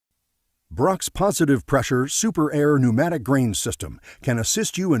Brock's positive pressure SUPER-AIR Pneumatic Grain System can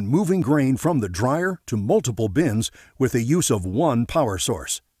assist you in moving grain from the dryer to multiple bins with the use of one power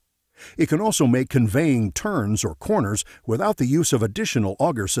source. It can also make conveying turns or corners without the use of additional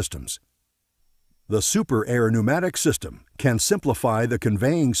auger systems. The SUPER-AIR Pneumatic System can simplify the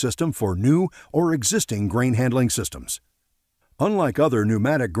conveying system for new or existing grain handling systems. Unlike other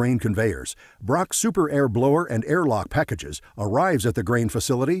pneumatic grain conveyors, Brock's SUPER-AIR blower and airlock packages arrives at the grain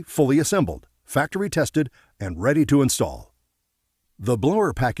facility fully assembled, factory tested, and ready to install. The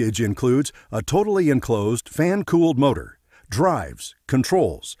blower package includes a totally enclosed fan-cooled motor, drives,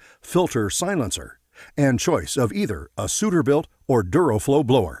 controls, filter silencer, and choice of either a Suter-built or Duroflow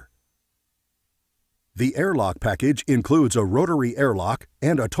blower. The airlock package includes a rotary airlock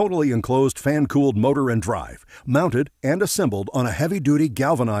and a totally enclosed fan-cooled motor and drive, mounted and assembled on a heavy-duty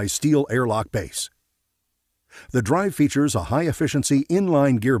galvanized steel airlock base. The drive features a high-efficiency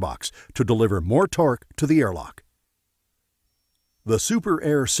inline gearbox to deliver more torque to the airlock. The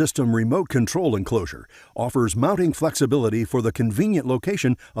SUPER-AIR System remote control enclosure offers mounting flexibility for the convenient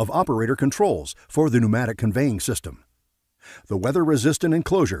location of operator controls for the pneumatic conveying system. The weather-resistant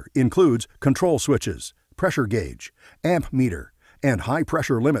enclosure includes control switches, pressure gauge, amp meter, and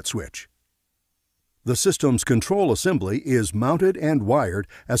high-pressure limit switch. The system's control assembly is mounted and wired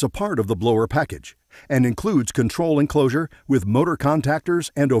as a part of the blower package and includes control enclosure with motor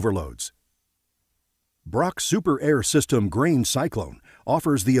contactors and overloads. Brock's SUPER-AIR System Grain Cyclone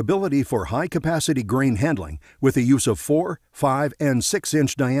offers the ability for high-capacity grain handling with the use of 4, 5, and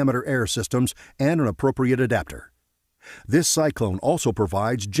 6-inch diameter air systems and an appropriate adapter. This cyclone also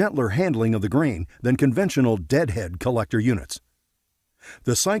provides gentler handling of the grain than conventional deadhead collector units.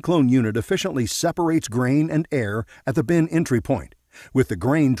 The cyclone unit efficiently separates grain and air at the bin entry point, with the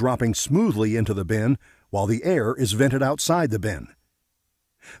grain dropping smoothly into the bin while the air is vented outside the bin.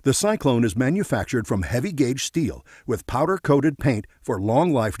 The cyclone is manufactured from heavy-gauge steel with powder-coated paint for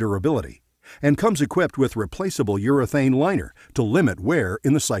long-life durability and comes equipped with replaceable urethane liner to limit wear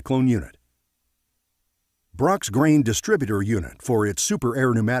in the cyclone unit. Brock's Grain Distributor unit for its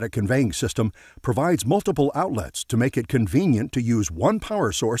SUPER-AIR pneumatic conveying system provides multiple outlets to make it convenient to use one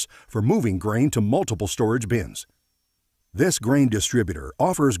power source for moving grain to multiple storage bins. This grain distributor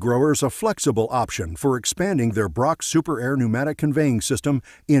offers growers a flexible option for expanding their Brock's SUPER-AIR pneumatic conveying system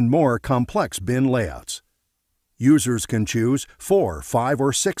in more complex bin layouts. Users can choose 4, 5,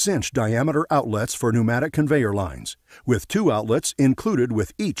 or 6-inch diameter outlets for pneumatic conveyor lines, with 2 outlets included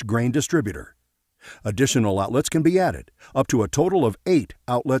with each grain distributor. Additional outlets can be added, up to a total of 8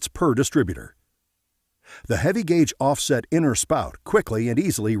 outlets per distributor. The heavy-gauge offset inner spout quickly and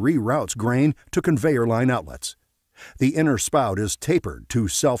easily reroutes grain to conveyor line outlets. The inner spout is tapered to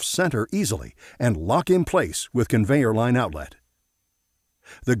self-center easily and lock in place with conveyor line outlet.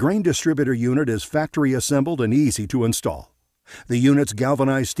 The grain distributor unit is factory assembled and easy to install. The unit's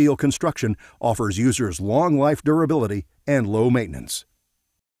galvanized steel construction offers users long life durability and low maintenance.